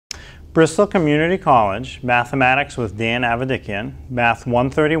Bristol Community College, Mathematics with Dan Avedikian, Math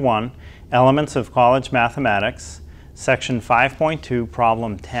 131, Elements of College Mathematics, Section 5.2,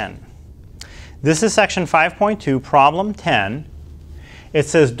 Problem 10. This is Section 5.2, Problem 10. It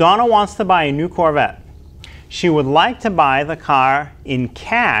says Donna wants to buy a new Corvette. She would like to buy the car in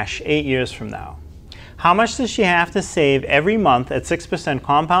cash 8 years from now. How much does she have to save every month at 6%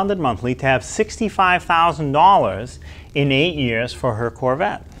 compounded monthly to have $65,000 in 8 years for her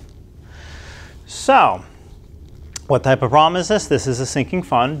Corvette? So, what type of problem is this? This is a sinking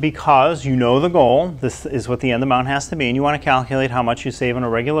fund because you know the goal. This is what the end amount has to be, and you want to calculate how much you save on a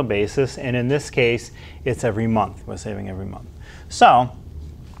regular basis, and in this case, it's every month. We're saving every month. So,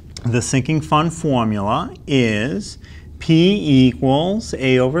 the sinking fund formula is P equals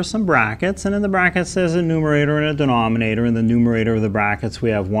A over some brackets, and in the brackets there's a numerator and a denominator. In the numerator of the brackets we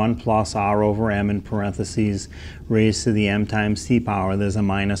have 1 plus R over M in parentheses raised to the M times T power. There's a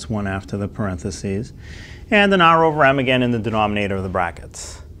minus 1 after the parentheses. And an R over M again in the denominator of the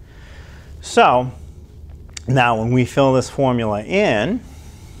brackets. So now when we fill this formula in,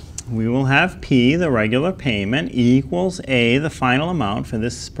 we will have P, the regular payment, equals A, the final amount for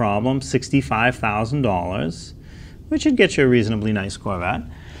this problem, $65,000. Which should get you a reasonably nice Corvette.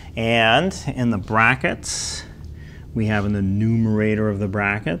 And in the brackets, we have in the numerator of the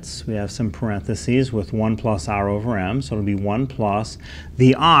brackets, we have some parentheses with 1 plus R over M. So it'll be 1 plus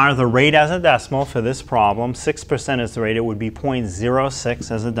the R, the rate as a decimal for this problem. 6% is the rate. It would be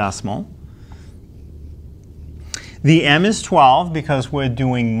 0.06 as a decimal. The M is 12 because we're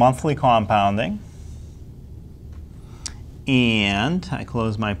doing monthly compounding. And I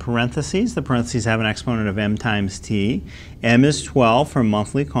close my parentheses. The parentheses have an exponent of M times T. M is 12 for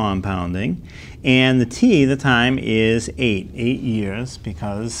monthly compounding. And the T, the time, is 8 years,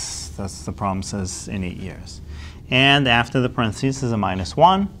 because that's the problem says in 8 years. And after the parentheses is a minus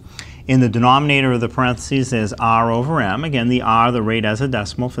 1. In the denominator of the parentheses there's R over M. Again, the R, the rate as a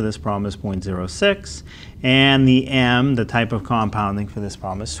decimal for this problem, is 0.06. And the M, the type of compounding for this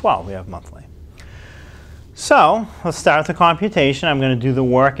problem, is 12. We have monthly. So let's start the computation. I'm going to do the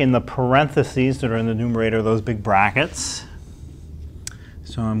work in the parentheses that are in the numerator of those big brackets.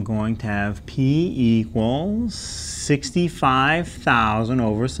 So I'm going to have P equals 65,000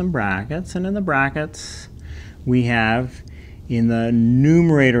 over some brackets. And in the brackets, we have in the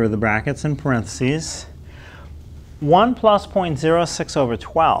numerator of the brackets in parentheses, 1 plus 0.06 over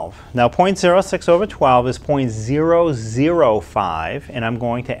 12. Now 0.06 over 12 is 0.005, and I'm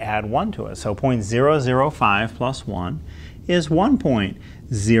going to add 1 to it. So 0.005 plus 1 is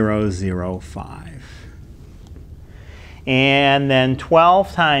 1.005. And then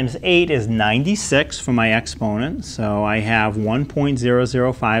 12 times 8 is 96 for my exponent. So I have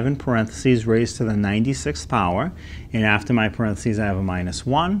 1.005 in parentheses raised to the 96th power. And after my parentheses, I have a minus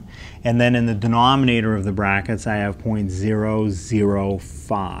 1. And then in the denominator of the brackets, I have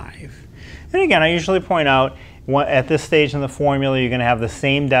 0.005. And again, I usually point out, at this stage in the formula, you're going to have the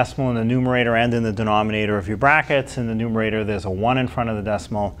same decimal in the numerator and in the denominator of your brackets. In the numerator, there's a 1 in front of the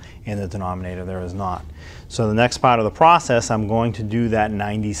decimal. In the denominator, there is not. So the next part of the process, I'm going to do that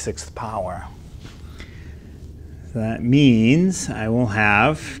 96th power. So that means I will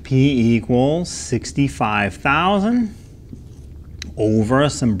have P equals 65,000 over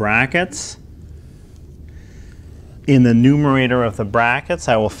some brackets. In the numerator of the brackets,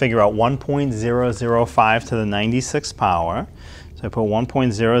 I will figure out 1.005 to the 96th power. So I put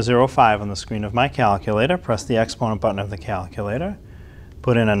 1.005 on the screen of my calculator, press the exponent button of the calculator,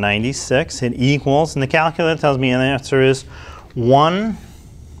 put in a 96, hit equals, and the calculator tells me the answer is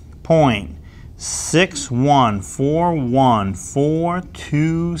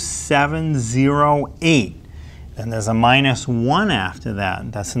 1.614142,708. And there's a minus 1 after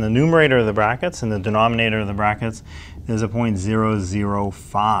that. That's in the numerator of the brackets. In the denominator of the brackets, there's a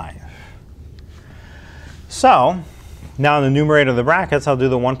 0.005. So now in the numerator of the brackets, I'll do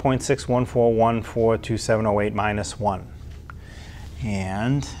the 1.614142,708 minus 1.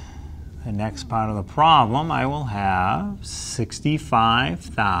 And the next part of the problem, I will have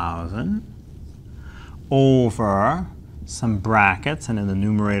 65,000 over some brackets. And in the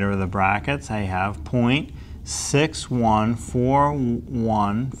numerator of the brackets, I have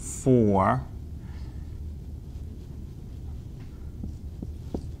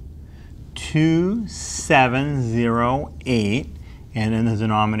And in the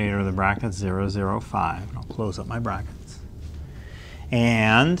denominator of the brackets, 005. And I'll close up my brackets.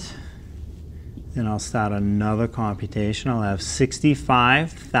 And then I'll start another computation. I'll have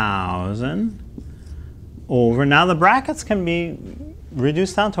 65,000 over. Now the brackets can be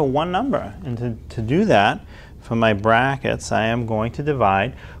reduced down to one number. And to do that, for my brackets, I am going to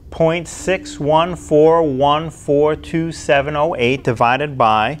divide 0.614142708 divided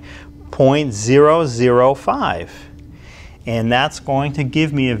by 0.005. And that's going to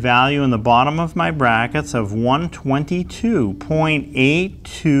give me a value in the bottom of my brackets of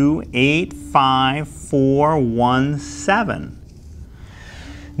 122.8285417.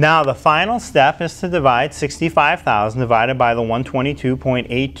 Now the final step is to divide 65,000 divided by the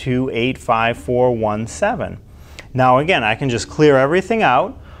 122.8285417. Now again, I can just clear everything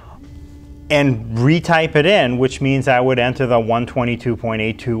out and retype it in, which means I would enter the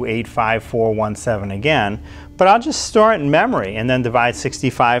 122.8285417 again. But I'll just store it in memory and then divide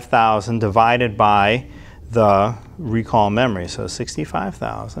 65,000 divided by the recall memory. So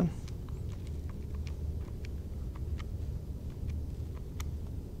 65,000.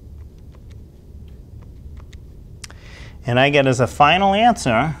 And I get as a final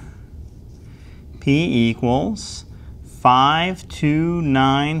answer, P equals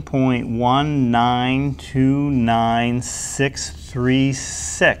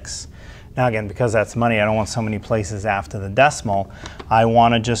 529.1929636. Now again, because that's money, I don't want so many places after the decimal. I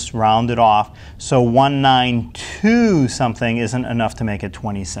want to just round it off. So 192 something isn't enough to make it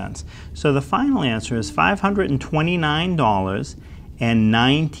 20 cents. So the final answer is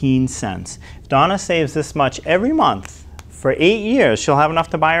 $529.19. If Donna saves this much every month for 8 years, she'll have enough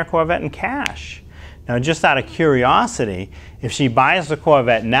to buy her Corvette in cash. Now, just out of curiosity, if she buys the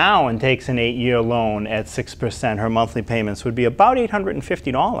Corvette now and takes an 8-year loan at 6%, her monthly payments would be about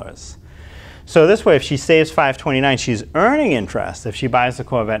 $850. So this way, if she saves $529, she's earning interest. If she buys the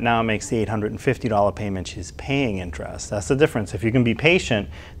Corvette now and makes the $850 payment, she's paying interest. That's the difference. If you can be patient,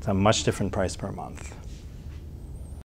 it's a much different price per month.